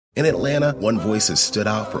In Atlanta, one voice has stood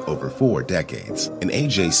out for over 4 decades. An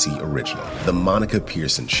AJC original, The Monica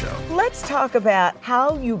Pearson Show. Let's talk about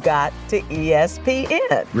how you got to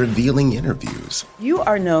ESPN. Revealing interviews. You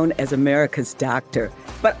are known as America's doctor,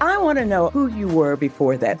 but I want to know who you were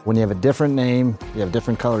before that. When you have a different name, you have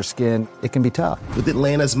different color skin, it can be tough. With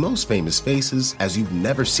Atlanta's most famous faces as you've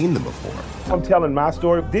never seen them before. I'm telling my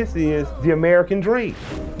story. This is the American dream.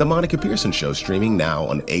 The Monica Pearson Show, streaming now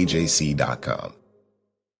on AJC.com.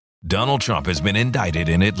 Donald Trump has been indicted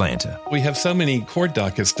in Atlanta. We have so many court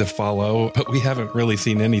dockets to follow, but we haven't really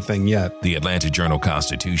seen anything yet. The Atlanta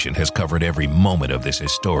Journal-Constitution has covered every moment of this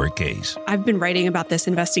historic case. I've been writing about this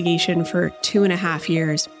investigation for 2.5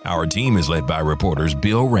 years. Our team is led by reporters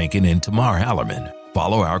Bill Rankin and Tamar Hallerman.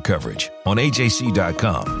 Follow our coverage on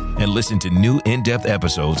AJC.com and listen to new in-depth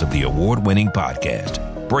episodes of the award-winning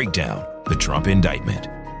podcast, Breakdown, the Trump Indictment,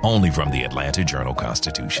 only from the Atlanta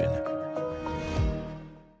Journal-Constitution.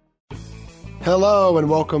 Hello and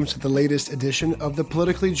welcome to the latest edition of the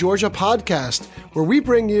Politically Georgia podcast, where we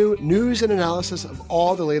bring you news and analysis of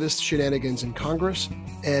all the latest shenanigans in Congress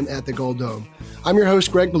and at the Gold Dome. I'm your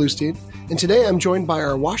host, Greg Bluestein, and today I'm joined by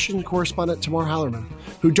our Washington correspondent, Tamar Hallerman,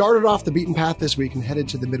 who darted off the beaten path this week and headed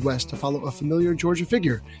to the Midwest to follow a familiar Georgia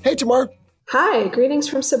figure. Hey, Tamar. Hi, greetings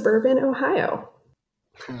from suburban Ohio.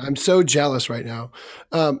 I'm so jealous right now.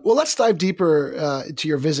 Well, let's dive deeper to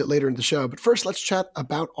your visit later in the show. But first, let's chat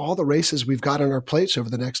about all the races we've got on our plates over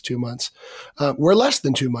the next 2 months. We're less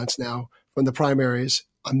than 2 months now from the primaries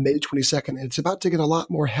on May 22nd. And it's about to get a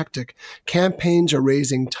lot more hectic. Campaigns are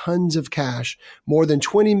raising tons of cash, more than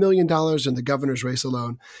 $20 million in the governor's race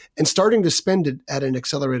alone, and starting to spend it at an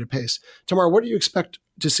accelerated pace. Tamar, what do you expect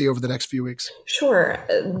to see over the next few weeks? Sure.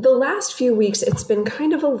 The last few weeks, it's been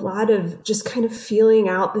kind of a lot of just kind of feeling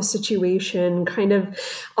out the situation, kind of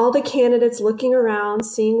all the candidates looking around,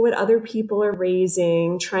 seeing what other people are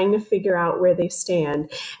raising, trying to figure out where they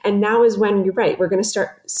stand. And now is when, you're right, we're going to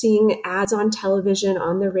start seeing ads on television,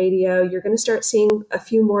 on the radio. You're going to start seeing a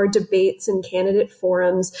few more debates and candidate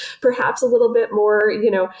forums, perhaps a little bit more,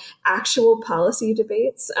 actual policy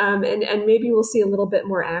debates. And maybe we'll see a little bit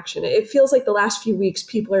more action. It feels like the last few weeks,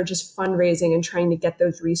 people are just fundraising and trying to get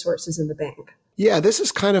those resources in the bank. Yeah, this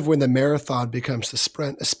is kind of when the marathon becomes the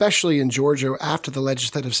sprint, especially in Georgia after the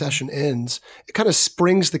legislative session ends. It kind of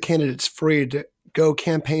springs the candidates free to go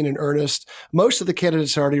campaign in earnest. Most of the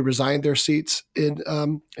candidates already resigned their seats in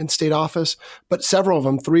state office, but several of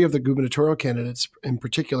them, 3 of the gubernatorial candidates in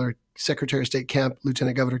particular, Secretary of State Kemp,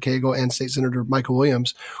 Lieutenant Governor Cagle, and State Senator Michael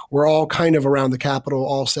Williams, were all kind of around the Capitol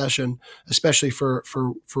all session, especially for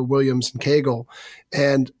Williams and Cagle.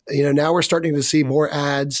 And now we're starting to see more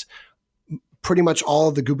ads. Pretty much all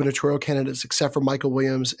of the gubernatorial candidates, except for Michael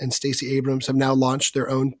Williams and Stacey Abrams, have now launched their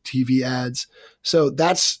own TV ads. So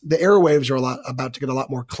the airwaves are about to get a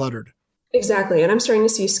lot more cluttered. Exactly. And I'm starting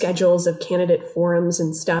to see schedules of candidate forums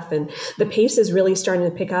and stuff. And the pace is really starting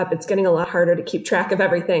to pick up. It's getting a lot harder to keep track of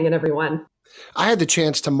everything and everyone. I had the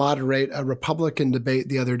chance to moderate a Republican debate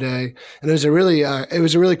the other day, and it was a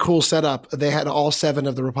really cool setup. They had all 7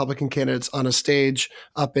 of the Republican candidates on a stage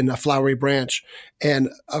up in a Flowery Branch, and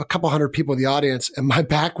a couple hundred people in the audience. And my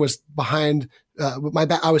back was behind.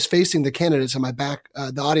 I was facing the candidates, and my back.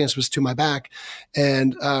 The audience was to my back,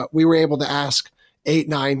 and we were able to ask 8,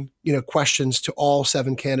 9, questions to all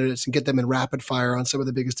 7 candidates and get them in rapid fire on some of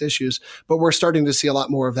the biggest issues. But we're starting to see a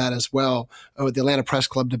lot more of that as well. The Atlanta Press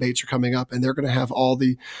Club debates are coming up, and they're going to have all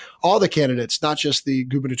the candidates, not just the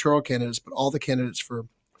gubernatorial candidates, but all the candidates for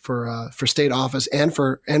state office and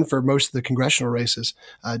for most of the congressional races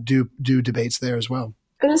do debates there as well.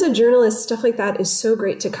 And as a journalist, stuff like that is so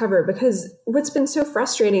great to cover, because what's been so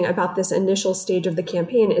frustrating about this initial stage of the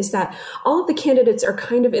campaign is that all of the candidates are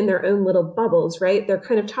kind of in their own little bubbles, right? They're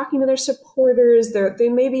kind of talking to their supporters. They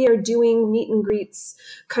maybe are doing meet and greets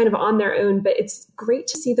kind of on their own, but it's great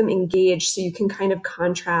to see them engage so you can kind of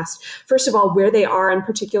contrast, first of all, where they are on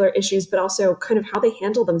particular issues, but also kind of how they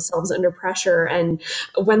handle themselves under pressure and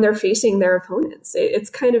when they're facing their opponents.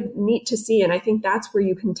 It's kind of neat to see. And I think that's where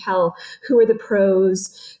you can tell who are the pros,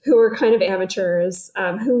 who are kind of amateurs,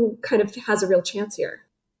 who kind of has a real chance here.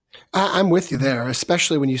 I'm with you there,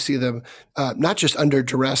 especially when you see them not just under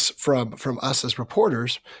duress from us as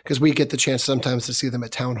reporters, because we get the chance sometimes to see them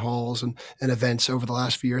at town halls and events over the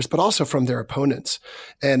last few years, but also from their opponents.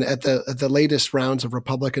 And at the latest rounds of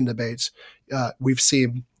Republican debates, we've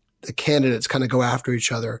seen the candidates kind of go after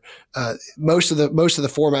each other. Most of the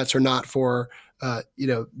formats are not for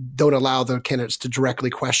don't allow the candidates to directly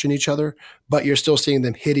question each other, but you're still seeing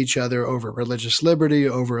them hit each other over religious liberty,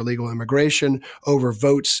 over illegal immigration, over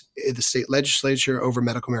votes in the state legislature, over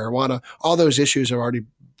medical marijuana. All those issues are already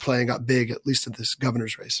playing up big, at least in this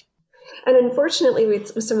governor's race. And unfortunately,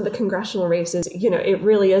 with some of the congressional races, it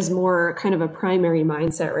really is more kind of a primary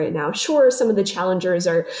mindset right now. Sure, some of the challengers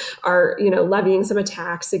are levying some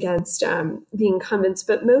attacks against the incumbents,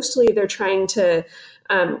 but mostly they're trying to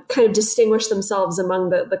kind of distinguish themselves among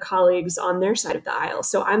the colleagues on their side of the aisle.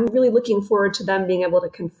 So I'm really looking forward to them being able to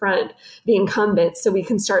confront the incumbents so we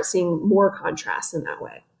can start seeing more contrast in that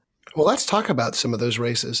way. Well, let's talk about some of those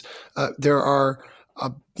races. There are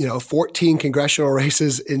 14 congressional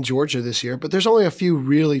races in Georgia this year, but there's only a few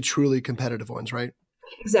really, truly competitive ones, right?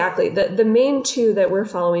 Exactly. The main two that we're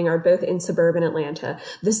following are both in suburban Atlanta.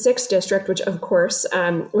 The 6th district, which of course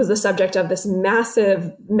was the subject of this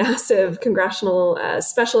massive congressional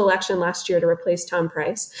special election last year to replace Tom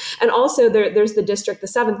Price. And also there's the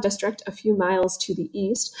 7th district, a few miles to the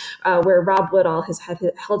east, where Rob Woodall has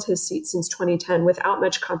held his seat since 2010 without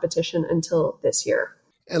much competition until this year.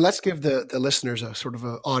 And let's give the listeners a sort of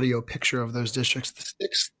an audio picture of those districts. The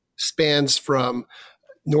 6th spans from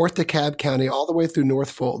North DeKalb County all the way through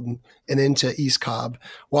North Fulton and into East Cobb,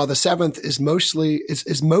 while the 7th is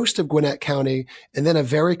most of Gwinnett County and then a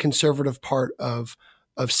very conservative part of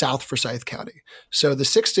South Forsyth County. So the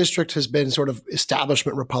 6th district has been sort of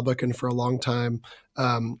establishment Republican for a long time,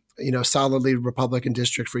 solidly Republican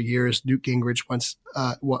district for years. Newt Gingrich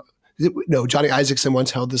Johnny Isakson once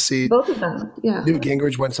held the seat. Both of them, yeah. Newt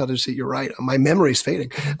Gingrich once held the seat. You're right. My memory's fading.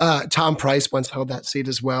 Tom Price once held that seat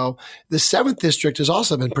as well. The 7th district has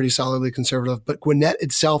also been pretty solidly conservative, but Gwinnett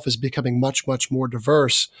itself is becoming much, much more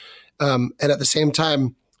diverse. And at the same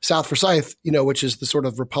time, South Forsyth, which is the sort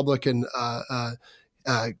of Republican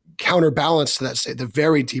counterbalance to that state, the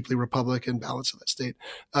very deeply Republican balance of that state.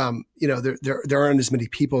 There aren't as many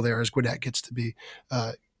people there as Gwinnett gets to be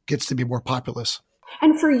more populous.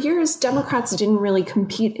 And for years, Democrats didn't really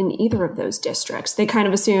compete in either of those districts. They kind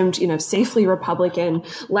of assumed, safely Republican,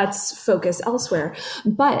 let's focus elsewhere.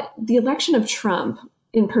 But the election of Trump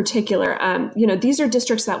in particular, these are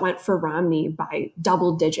districts that went for Romney by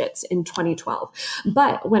double digits in 2012.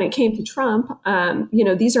 But when it came to Trump,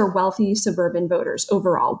 these are wealthy suburban voters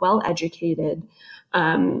overall, well-educated.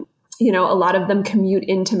 A lot of them commute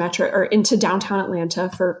into metro or into downtown Atlanta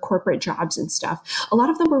for corporate jobs and stuff. A lot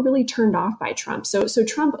of them were really turned off by Trump. So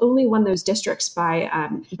Trump only won those districts by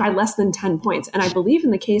less than 10 points. And I believe in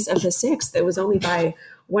the case of the 6th, it was only by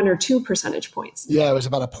 1 or 2 percentage points. Yeah, it was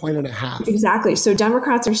about 1.5 points. Exactly. So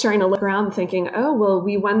Democrats are starting to look around thinking, oh, well,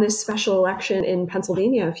 we won this special election in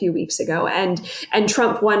Pennsylvania a few weeks ago, and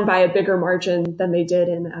Trump won by a bigger margin than he did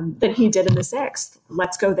in the 6th.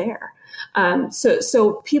 Let's go there.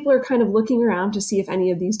 So people are kind of looking around to see if any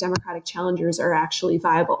of these Democratic challengers are actually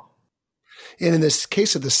viable. And in this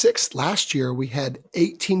case of the 6th, last year, we had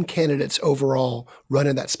 18 candidates overall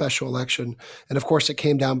running that special election. And of course, it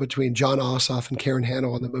came down between Jon Ossoff and Karen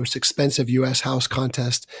Handel in the most expensive U.S. House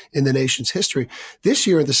contest in the nation's history. This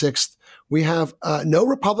year, in the 6th, we have no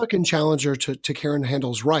Republican challenger to Karen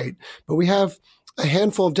Handel's right, but we have a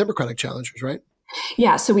handful of Democratic challengers, right?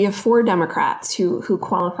 Yeah, so we have 4 Democrats who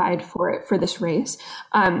qualified for this race.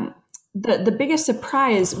 The biggest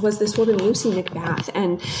surprise was this woman, Lucy McBath,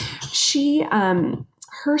 and she,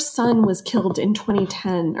 her son was killed in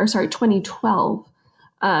 2012,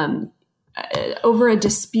 over a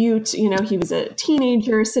dispute. He was a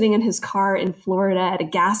teenager sitting in his car in Florida at a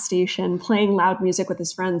gas station playing loud music with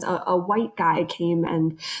his friends. A white guy came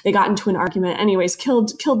and they got into an argument. Anyways,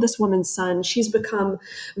 killed this woman's son. She's become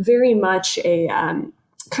very much a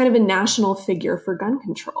kind of a national figure for gun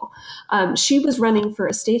control. She was running for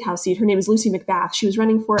a state house seat. Her name is Lucy McBath. She was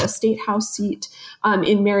running for a state house seat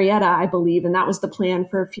in Marietta, I believe, and that was the plan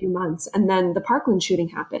for a few months. And then the Parkland shooting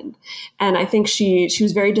happened. And I think she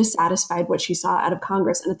was very dissatisfied what she saw out of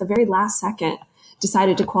Congress. And at the very last second,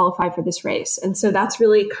 decided to qualify for this race. And so that's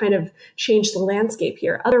really kind of changed the landscape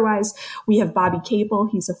here. Otherwise, we have Bobby Capel.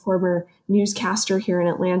 He's a former newscaster here in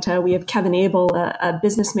Atlanta. We have Kevin Abel, a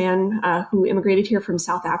businessman who immigrated here from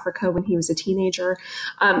South Africa when he was a teenager.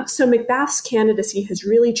 So McBath's candidacy has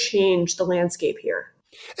really changed the landscape here.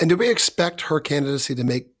 And do we expect her candidacy to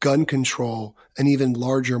make gun control an even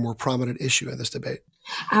larger, more prominent issue in this debate?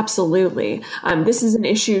 Absolutely. This is an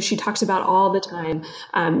issue she talks about all the time.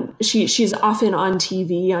 She's often on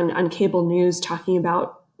TV, on cable news, talking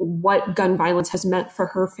about what gun violence has meant for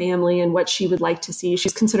her family and what she would like to see.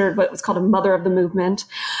 She's considered what was called a mother of the movement.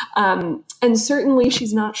 And certainly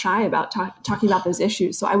she's not shy about talking about those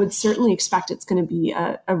issues. So I would certainly expect it's going to be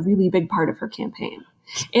a really big part of her campaign.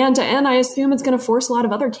 And I assume it's going to force a lot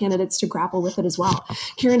of other candidates to grapple with it as well.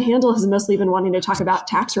 Karen Handel has mostly been wanting to talk about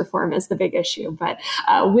tax reform as the big issue. But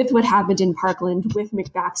with what happened in Parkland, with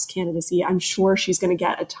McBath's candidacy, I'm sure she's going to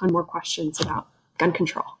get a ton more questions about gun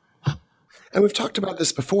control. And we've talked about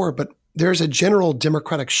this before, but there's a general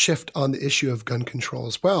Democratic shift on the issue of gun control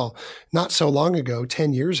as well. Not so long ago,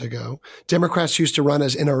 10 years ago, Democrats used to run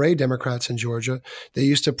as NRA Democrats in Georgia. They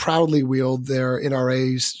used to proudly wield their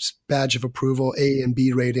NRA's badge of approval, A and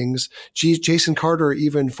B ratings. Jason Carter,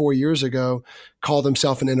 even 4 years ago, called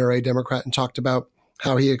himself an NRA Democrat and talked about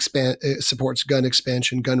how he supports gun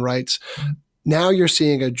expansion, gun rights. Now you're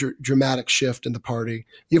seeing a dramatic shift in the party.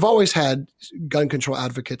 You've always had gun control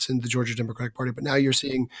advocates in the Georgia Democratic Party, but now you're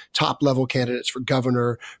seeing top-level candidates for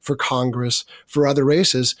governor, for Congress, for other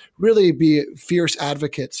races really be fierce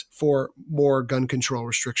advocates for more gun control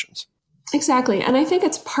restrictions. Exactly. And I think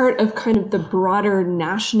it's part of kind of the broader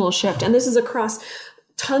national shift. And this is across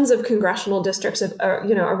tons of congressional districts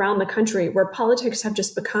around the country where politics have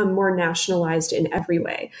just become more nationalized in every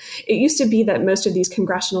way. It used to be that most of these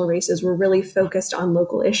congressional races were really focused on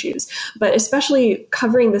local issues, but especially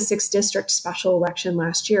covering the 6th district special election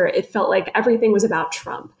last year, it felt like everything was about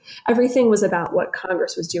Trump. Everything was about what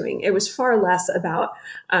Congress was doing. It was far less about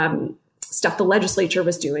stuff the legislature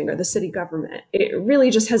was doing or the city government. It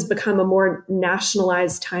really just has become a more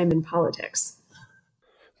nationalized time in politics.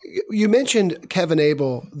 You mentioned Kevin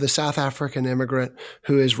Abel, the South African immigrant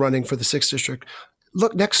who is running for the 6th district.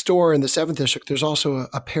 Look, next door in the 7th district, there's also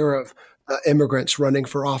a pair of immigrants running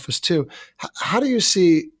for office too. How do you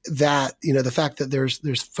see that, the fact that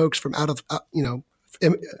there's folks from out of,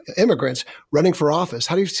 immigrants running for office?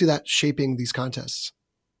 How do you see that shaping these contests?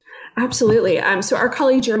 Absolutely. So our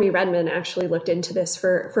colleague Jeremy Redmond actually looked into this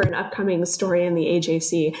for an upcoming story in the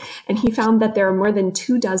AJC, and he found that there are more than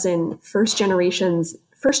 24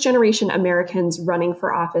 first-generation Americans running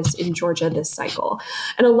for office in Georgia this cycle.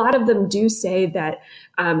 And a lot of them do say that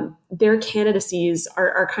their candidacies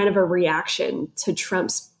are kind of a reaction to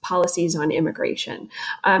Trump's policies on immigration.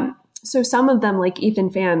 So some of them, like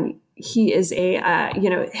Ethan Pham, he is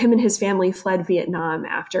him and his family fled Vietnam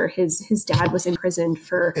after his dad was imprisoned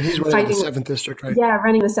for and he's running the 7th district, right? Yeah,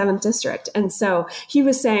 running the 7th district. And so he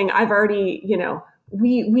was saying, I've already,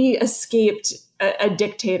 we escaped a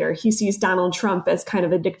dictator. He sees Donald Trump as kind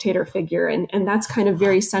of a dictator figure. And that's kind of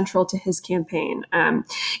very central to his campaign.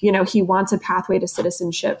 He wants a pathway to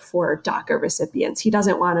citizenship for DACA recipients. He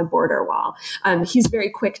doesn't want a border wall. He's very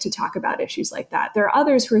quick to talk about issues like that. There are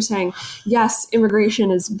others who are saying, yes, immigration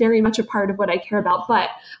is very much a part of what I care about, but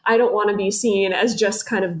I don't want to be seen as just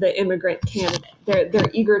kind of the immigrant candidate. They're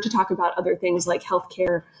eager to talk about other things like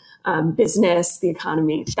healthcare, business, the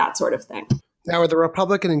economy, that sort of thing. Now, are the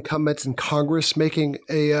Republican incumbents in Congress making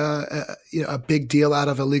a big deal out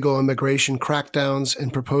of illegal immigration crackdowns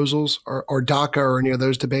and proposals, or DACA, or any of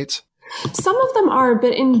those debates? Some of them are,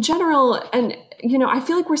 but in general, and I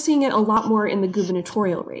feel like we're seeing it a lot more in the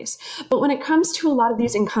gubernatorial race. But when it comes to a lot of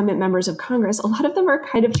these incumbent members of Congress, a lot of them are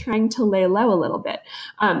kind of trying to lay low a little bit.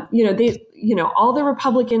 All the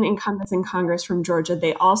Republican incumbents in Congress from Georgia,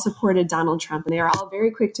 they all supported Donald Trump, and they are all very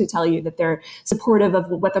quick to tell you that they're supportive of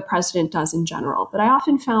what the president does in general. But I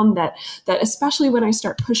often found that especially when I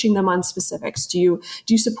start pushing them on specifics, do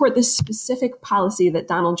you support this specific policy that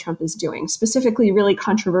Donald Trump is doing, specifically really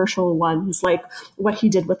controversial ones like what he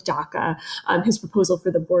did with DACA, his proposal for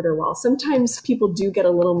the border wall. Sometimes people do get a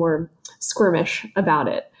little more squirmish about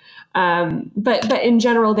it. But in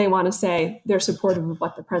general, they want to say they're supportive of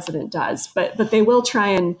what the president does, but they will try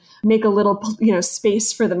and make a little,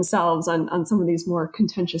 space for themselves on some of these more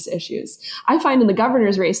contentious issues. I find in the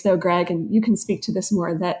governor's race, though, Greg, and you can speak to this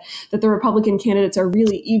more, that the Republican candidates are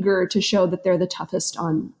really eager to show that they're the toughest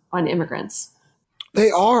on immigrants. They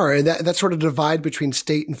are. And that sort of divide between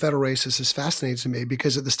state and federal races is fascinating to me,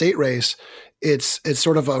 because at the state race, it's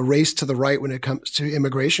sort of a race to the right when it comes to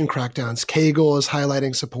immigration crackdowns. Cagle is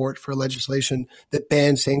highlighting support for legislation that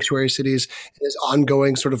bans sanctuary cities, and his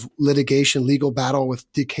ongoing sort of litigation, legal battle with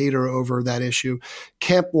Decatur over that issue.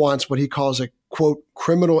 Kemp wants what he calls a, quote,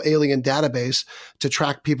 criminal alien database to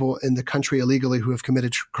track people in the country illegally who have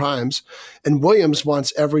committed crimes. And Williams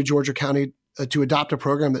wants every Georgia county to adopt a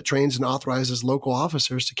program that trains and authorizes local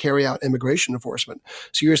officers to carry out immigration enforcement.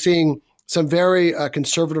 So you're seeing some very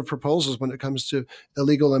conservative proposals when it comes to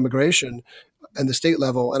illegal immigration and the state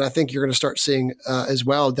level. And I think you're going to start seeing as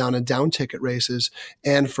well down in down ticket races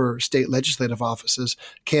and for state legislative offices,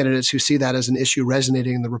 candidates who see that as an issue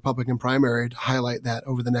resonating in the Republican primary to highlight that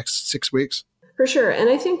over the next 6 weeks. For sure. And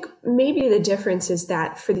I think maybe the difference is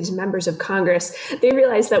that for these members of Congress, they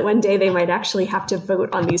realize that one day they might actually have to vote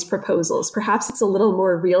on these proposals. Perhaps it's a little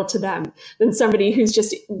more real to them than somebody who's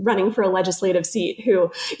just running for a legislative seat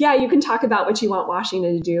who, yeah, you can talk about what you want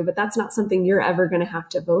Washington to do, but that's not something you're ever going to have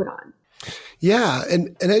to vote on. Yeah.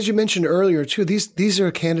 And as you mentioned earlier, too, these are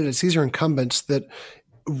candidates, these are incumbents that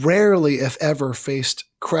rarely, if ever, faced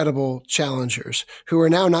credible challengers who are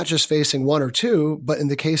now not just facing one or two, but in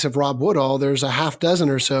the case of Rob Woodall, there's a half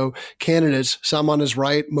dozen or so candidates, some on his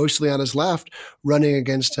right, mostly on his left, running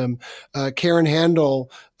against him. Karen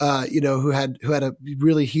Handel, who had a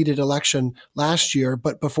really heated election last year,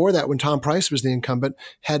 but before that, when Tom Price was the incumbent,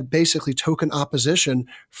 had basically token opposition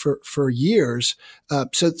for years.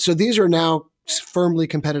 So these are now firmly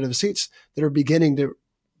competitive seats that are beginning to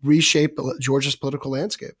reshape Georgia's political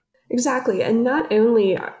landscape. Exactly. And not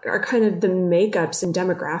only are kind of the makeups and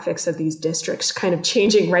demographics of these districts kind of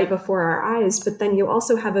changing right before our eyes, but then you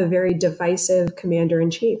also have a very divisive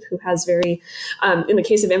commander-in-chief who has very, in the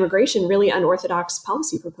case of immigration, really unorthodox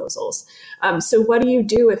policy proposals. So what do you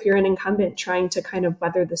do if you're an incumbent trying to kind of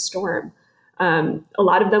weather the storm? A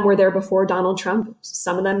lot of them were there before Donald Trump.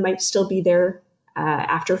 Some of them might still be there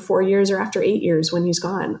after 4 years or after 8 years when he's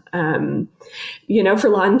gone. For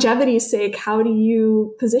longevity's sake, how do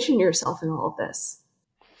you position yourself in all of this?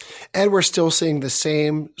 And we're still seeing the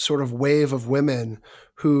same sort of wave of women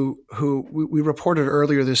who we reported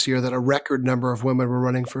earlier this year that a record number of women were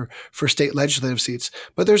running for state legislative seats.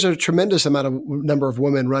 But there's a tremendous number of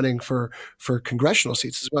women running for congressional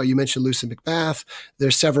seats as well. You mentioned Lucy McBath.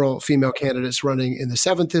 There's several female candidates running in the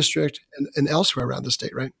 7th District and elsewhere around the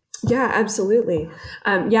state, right? Yeah, absolutely.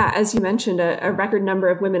 As you mentioned, a record number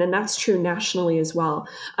of women, and that's true nationally as well.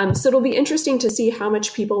 So it'll be interesting to see how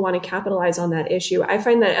much people want to capitalize on that issue. I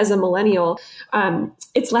find that as a millennial,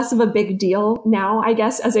 it's less of a big deal now, I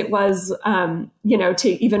guess, as it was, to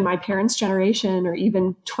even my parents' generation or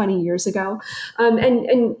even 20 years ago.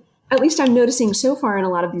 And at least I'm noticing so far in a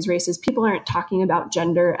lot of these races, people aren't talking about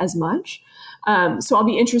gender as much. So I'll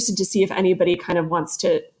be interested to see if anybody kind of wants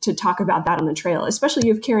to talk about that on the trail, especially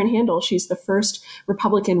you have Karen Handel. She's the first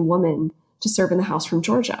Republican woman to serve in the House from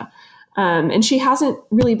Georgia. And she hasn't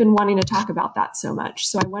really been wanting to talk about that so much.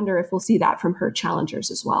 So I wonder if we'll see that from her challengers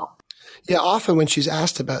as well. Yeah, often when she's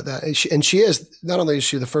asked about that, and she is, not only is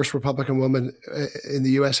she the first Republican woman in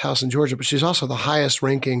the U.S. House in Georgia, but she's also the highest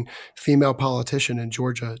ranking female politician in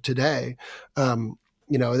Georgia today. And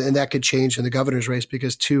that could change in the governor's race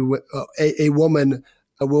because a woman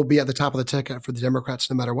will be at the top of the ticket for the Democrats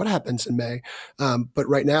no matter what happens in May. But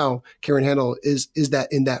right now, Karen Handel is that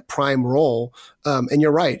in that prime role. And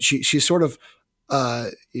you're right. She's sort of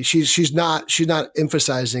she's not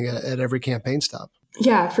emphasizing it at every campaign stop.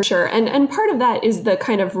 Yeah, for sure. And part of that is the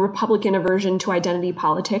kind of Republican aversion to identity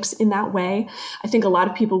politics in that way. I think a lot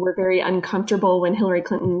of people were very uncomfortable when Hillary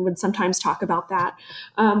Clinton would sometimes talk about that.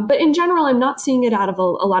 But in general, I'm not seeing it out of a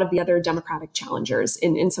lot of the other Democratic challengers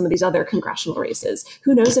in some of these other congressional races.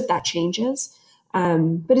 Who knows if that changes?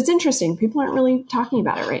 But it's interesting. People aren't really talking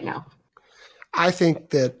about it right now. I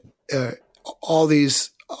think that all these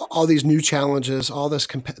new challenges, all these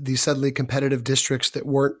suddenly competitive districts that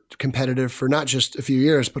weren't competitive for not just a few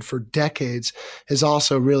years, but for decades, has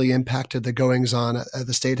also really impacted the goings on at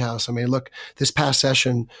the State House. I mean, look, this past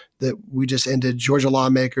session that we just ended, Georgia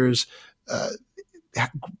lawmakers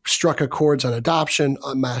struck accords on adoption,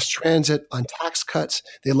 on mass transit, on tax cuts.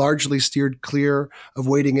 They largely steered clear of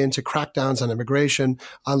wading into crackdowns on immigration,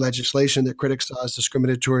 on legislation that critics saw as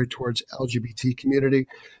discriminatory towards LGBT community,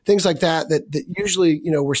 things like that usually,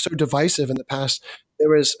 were so divisive in the past.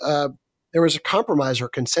 There was a compromise or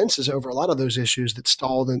consensus over a lot of those issues that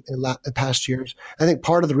stalled in past years. I think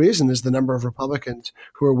part of the reason is the number of Republicans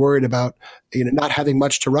who are worried about, not having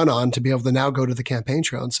much to run on to be able to now go to the campaign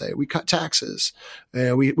trail and say, we cut taxes.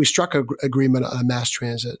 We struck an agreement on mass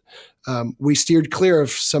transit. We steered clear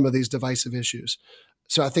of some of these divisive issues.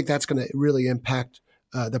 So I think that's going to really impact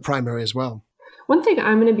the primary as well. One thing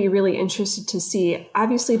I'm going to be really interested to see,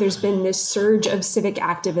 obviously there's been this surge of civic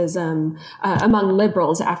activism among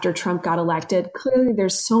liberals after Trump got elected. Clearly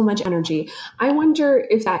there's so much energy. I wonder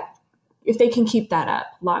if they can keep that up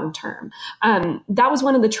long term. That was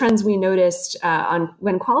one of the trends we noticed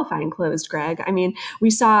when qualifying closed, Greg. I mean, we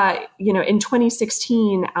saw, in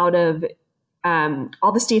 2016 out of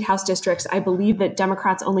all the state house districts, I believe that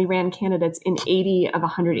Democrats only ran candidates in 80 of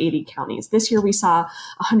 180 counties. This year we saw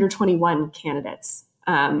 121 candidates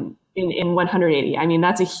in 180. I mean,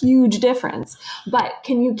 that's a huge difference. But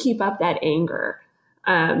can you keep up that anger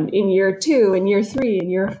in year 2, in year 3,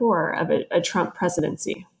 in year 4 of a Trump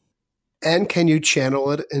presidency? And can you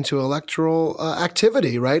channel it into electoral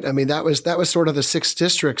activity? Right. I mean, that was sort of the 6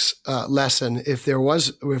 districts lesson, if there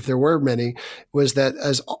were many, was that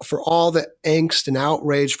as for all the angst and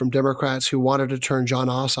outrage from Democrats who wanted to turn Jon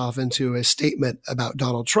Ossoff into a statement about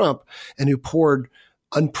Donald Trump and who poured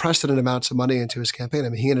unprecedented amounts of money into his campaign. I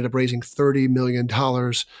mean, he ended up raising $30 million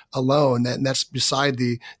alone, and that's beside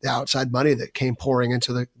the outside money that came pouring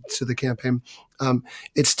into the campaign.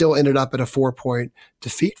 It still ended up at a 4-point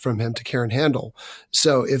defeat from him to Karen Handel.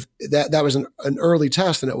 So if that was an early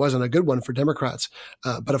test, and it wasn't a good one for Democrats.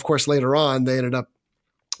 But of course, later on, they ended up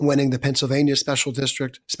winning the Pennsylvania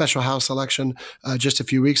special House election just a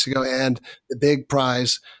few weeks ago, and the big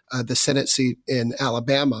prize, the Senate seat in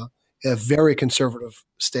Alabama, a very conservative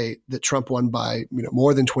state that Trump won by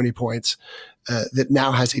more than 20 points, that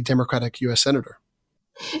now has a Democratic U.S. senator.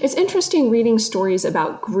 It's interesting reading stories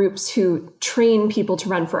about groups who train people to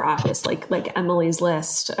run for office, like Emily's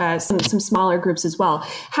List, some smaller groups as well.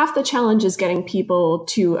 Half the challenge is getting people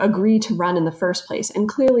to agree to run in the first place. And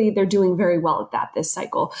clearly they're doing very well at that this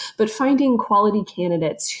cycle. But finding quality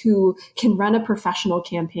candidates who can run a professional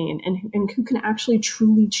campaign and who can actually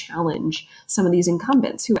truly challenge some of these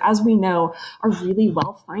incumbents who, as we know, are really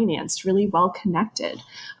well financed, really well connected.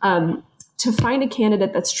 To find a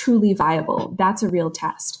candidate that's truly viable, that's a real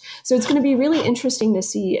test. So it's going to be really interesting to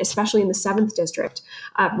see, especially in the 7th district.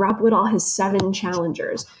 Rob Woodall has 7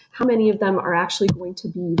 challengers. How many of them are actually going to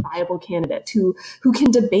be viable candidates who can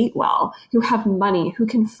debate well, who have money, who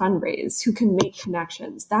can fundraise, who can make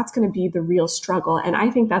connections? That's going to be the real struggle. And I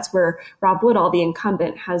think that's where Rob Woodall, the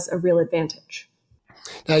incumbent, has a real advantage.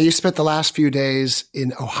 Now, you spent the last few days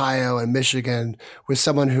in Ohio and Michigan with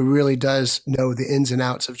someone who really does know the ins and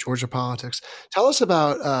outs of Georgia politics. Tell us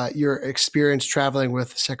about your experience traveling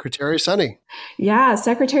with Secretary Sonny. Yeah,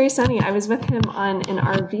 Secretary Sonny. I was with him on an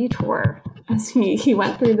RV tour as he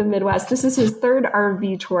went through the Midwest. This is his 3rd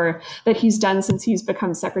RV tour that he's done since he's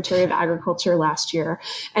become Secretary of Agriculture last year.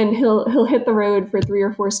 And he'll hit the road for 3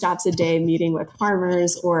 or 4 stops a day, meeting with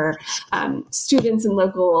farmers or students in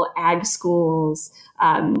local ag schools,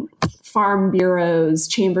 farm bureaus,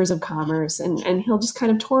 chambers of commerce, and he'll just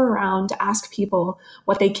kind of tour around to ask people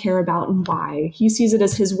what they care about and why. He sees it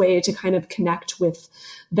as his way to kind of connect with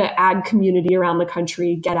the ag community around the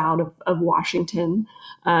country, get out of Washington,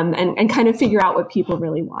 and kind of figure out what people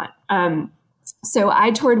really want. So I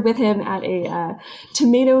toured with him at a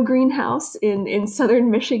tomato greenhouse in southern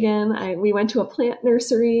Michigan. We went to a plant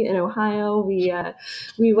nursery in Ohio.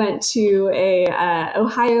 We went to a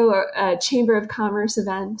Ohio Chamber of Commerce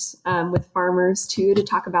event with farmers too, to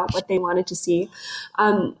talk about what they wanted to see.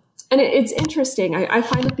 And it's interesting. I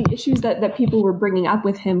find that the issues that people were bringing up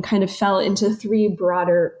with him kind of fell into 3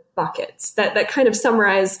 broader buckets that kind of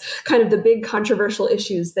summarize kind of the big controversial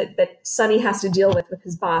issues that Sonny has to deal with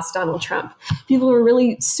his boss, Donald Trump. People were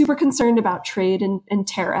really super concerned about trade and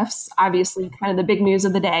tariffs, obviously kind of the big news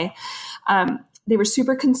of the day. They were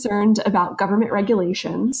super concerned about government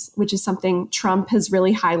regulations, which is something Trump has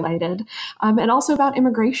really highlighted, and also about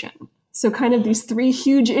immigration. So kind of these 3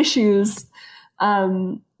 huge issues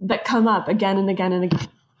that come up again and again and again.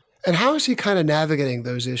 And how is he kind of navigating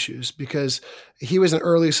those issues? Because he was an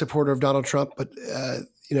early supporter of Donald Trump, but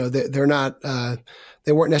they're not.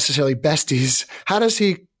 They weren't necessarily besties. How does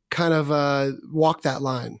he kind of walk that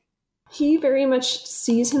line? He very much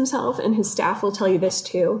sees himself, and his staff will tell you this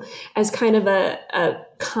too, as kind of a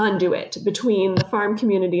conduit between the farm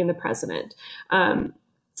community and the president.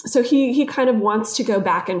 So he kind of wants to go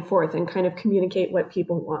back and forth and kind of communicate what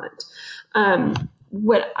people want.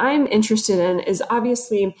 What I'm interested in is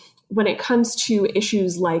obviously when it comes to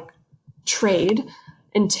issues like trade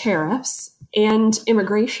and tariffs and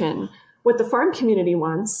immigration, what the farm community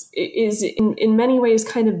wants is in many ways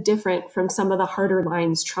kind of different from some of the harder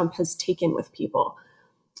lines Trump has taken with people.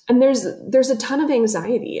 And there's a ton of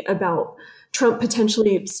anxiety about Trump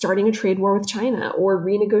potentially starting a trade war with China or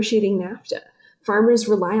renegotiating NAFTA. Farmers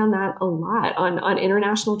rely on that a lot, on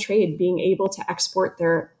international trade, being able to export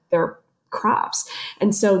their crops.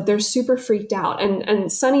 And so they're super freaked out. And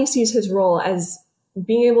Sonny sees his role as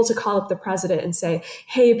being able to call up the president and say,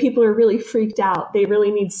 hey, people are really freaked out. They really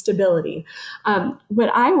need stability. What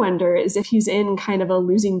I wonder is if he's in kind of a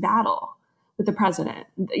losing battle with the president.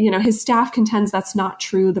 His staff contends that's not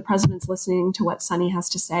true. The president's listening to what Sonny has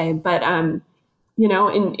to say. But,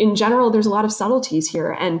 in general, there's a lot of subtleties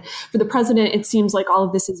here. And for the president, it seems like all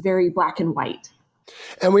of this is very black and white.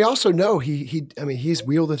 And we also know he's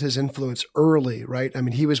wielded his influence early, right? I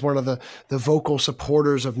mean, he was one of the vocal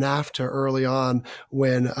supporters of NAFTA early on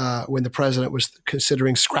when the president was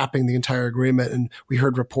considering scrapping the entire agreement. And we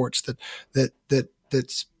heard reports that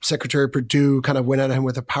that Secretary Perdue kind of went at him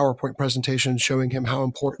with a PowerPoint presentation showing him how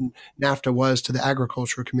important NAFTA was to the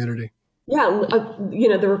agricultural community. Yeah,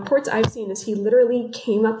 the reports I've seen is he literally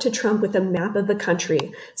came up to Trump with a map of the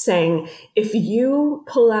country saying, if you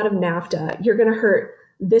pull out of NAFTA, you're going to hurt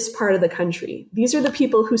this part of the country. These are the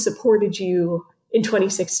people who supported you in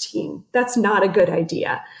 2016. That's not a good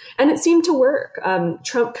idea. And it seemed to work.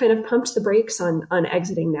 Trump kind of pumped the brakes on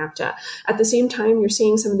exiting NAFTA. At the same time, you're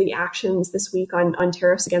seeing some of the actions this week on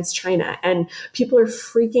tariffs against China, and people are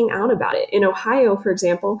freaking out about it. In Ohio, for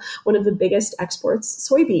example, one of the biggest exports,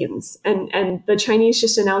 soybeans. And the Chinese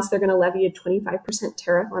just announced they're going to levy a 25%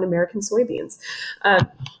 tariff on American soybeans.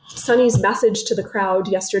 Sonny's message to the crowd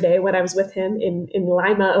yesterday when I was with him in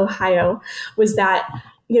Lima, Ohio, was that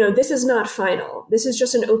this is not final. This is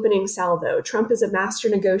just an opening salvo. Trump is a master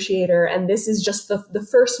negotiator, and this is just the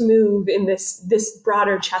first move in this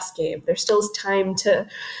broader chess game. There still is time to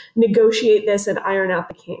negotiate this and iron out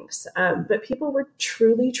the kinks. But people were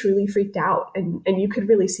truly, truly freaked out, and you could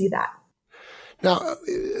really see that. Now,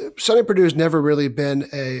 Sonny Perdue has never really been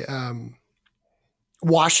a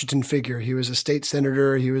Washington figure. He was a state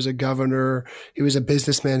senator. He was a governor. He was a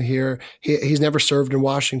businessman here. He's never served in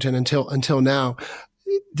Washington until now.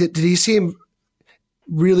 Did he seem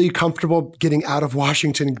really comfortable getting out of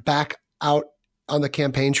Washington, back out on the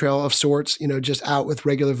campaign trail of sorts, just out with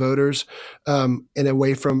regular voters and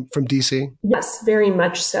away from DC? Yes, very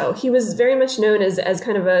much so. He was very much known as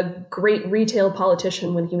kind of a great retail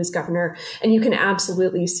politician when he was governor. And you can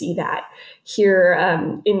absolutely see that here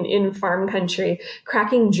in farm country,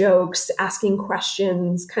 cracking jokes, asking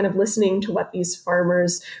questions, kind of listening to what these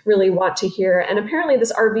farmers really want to hear. And apparently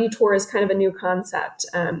this RV tour is kind of a new concept.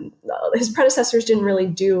 His predecessors didn't really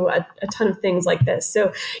do a ton of things like this.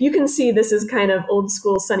 So you can see this is kind of old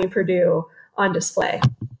school Sonny Perdue on display.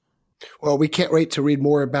 Well, we can't wait to read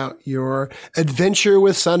more about your adventure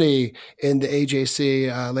with Sonny in the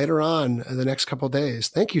AJC later on in the next couple of days.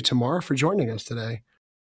 Thank you, Tamar, for joining us today.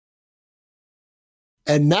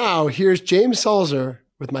 And now here's James Salzer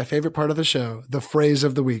with my favorite part of the show, the phrase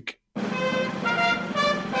of the week.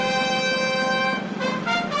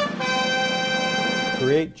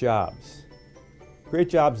 Create jobs. Create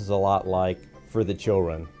jobs is a lot like for the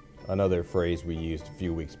children, another phrase we used a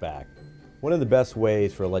few weeks back. One of the best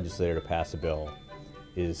ways for a legislator to pass a bill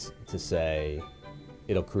is to say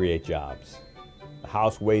it'll create jobs. The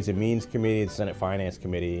House Ways and Means Committee, the Senate Finance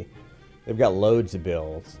Committee, they've got loads of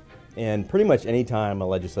bills. And pretty much any time a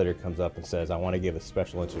legislator comes up and says, I want to give a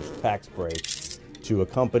special interest tax break to a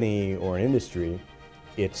company or an industry,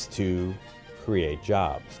 it's to create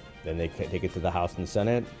jobs. Then they take it to the House and the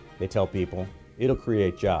Senate. They tell people, it'll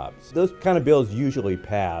create jobs. Those kind of bills usually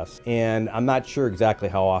pass, and I'm not sure exactly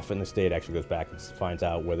how often the state actually goes back and finds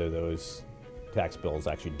out whether those tax bills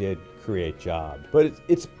actually did create jobs. But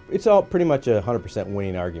it's all pretty much a 100%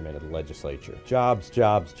 winning argument of the legislature. Jobs,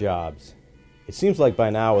 jobs, jobs. It seems like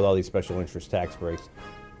by now, with all these special interest tax breaks,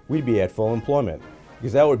 we'd be at full employment,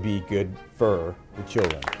 because that would be good for the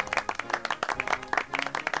children.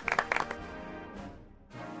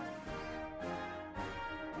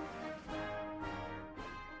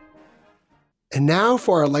 And now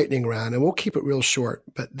for our lightning round, and we'll keep it real short,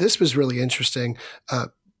 but this was really interesting.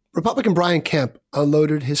 Republican Brian Kemp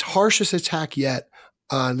unloaded his harshest attack yet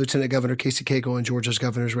on Lieutenant Governor Casey Cagle in Georgia's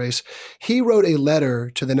governor's race. He wrote a letter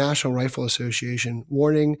to the National Rifle Association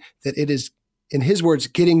warning that it is, in his words,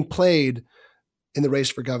 getting played in the race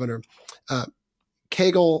for governor.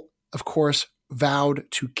 Cagle, of course, vowed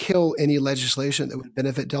to kill any legislation that would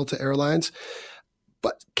benefit Delta Airlines.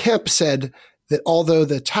 But Kemp said that although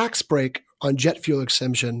the tax break on jet fuel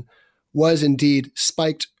exemption was indeed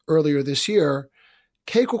spiked earlier this year,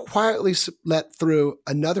 Cagle quietly let through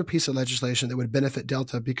another piece of legislation that would benefit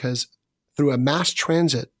Delta because through a mass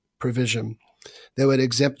transit provision that would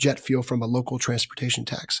exempt jet fuel from a local transportation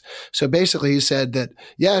tax. So basically he said that,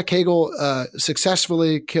 yeah, Cagle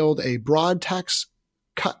successfully killed a broad tax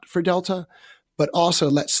cut for Delta, but also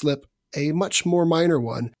let slip a much more minor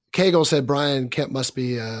one. Cagle said Brian Kemp must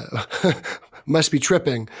be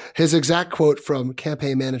tripping. His exact quote from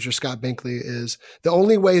campaign manager Scott Binkley is, "The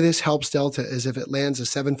only way this helps Delta is if it lands a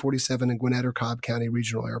 747 in Gwinnett or Cobb County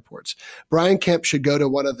regional airports. Brian Kemp should go to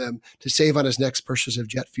one of them to save on his next purchase of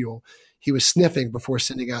jet fuel." He was sniffing before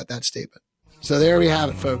sending out that statement. So there we have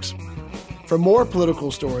it, folks. For more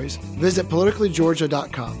political stories, visit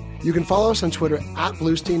politicallygeorgia.com. You can follow us on Twitter at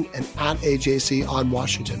Bluestein and at AJC on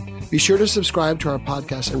Washington. Be sure to subscribe to our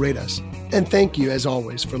podcast and rate us. And thank you, as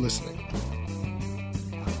always, for listening.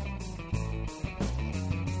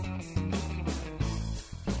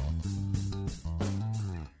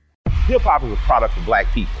 Hip-hop is a product of Black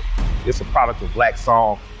people. It's a product of Black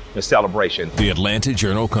song and celebration. The Atlanta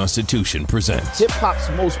Journal-Constitution presents hip-hop's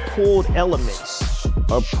most pulled elements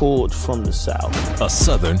are pulled from the South. A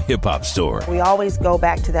Southern hip-hop story. We always go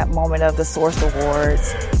back to that moment of the Source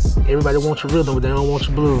Awards. Everybody wants your rhythm, but they don't want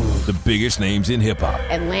your blues. The biggest names in hip-hop.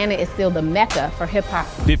 Atlanta is still the mecca for hip-hop.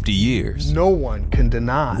 50 years. No one can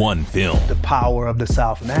deny one film. The power of the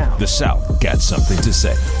South now. The South got something to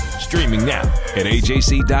say. Streaming now at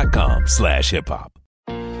ajc.com/hiphop.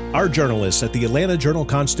 Our journalists at the Atlanta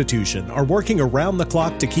Journal-Constitution are working around the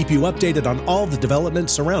clock to keep you updated on all the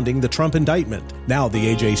developments surrounding the Trump indictment. Now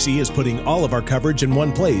the AJC is putting all of our coverage in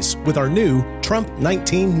one place with our new Trump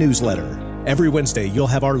 19 newsletter. Every Wednesday, you'll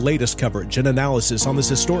have our latest coverage and analysis on this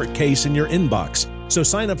historic case in your inbox. So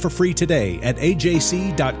sign up for free today at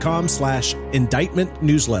ajc.com/indictment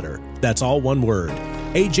newsletter. That's all one word.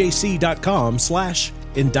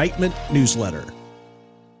 ajc.com/indictment newsletter.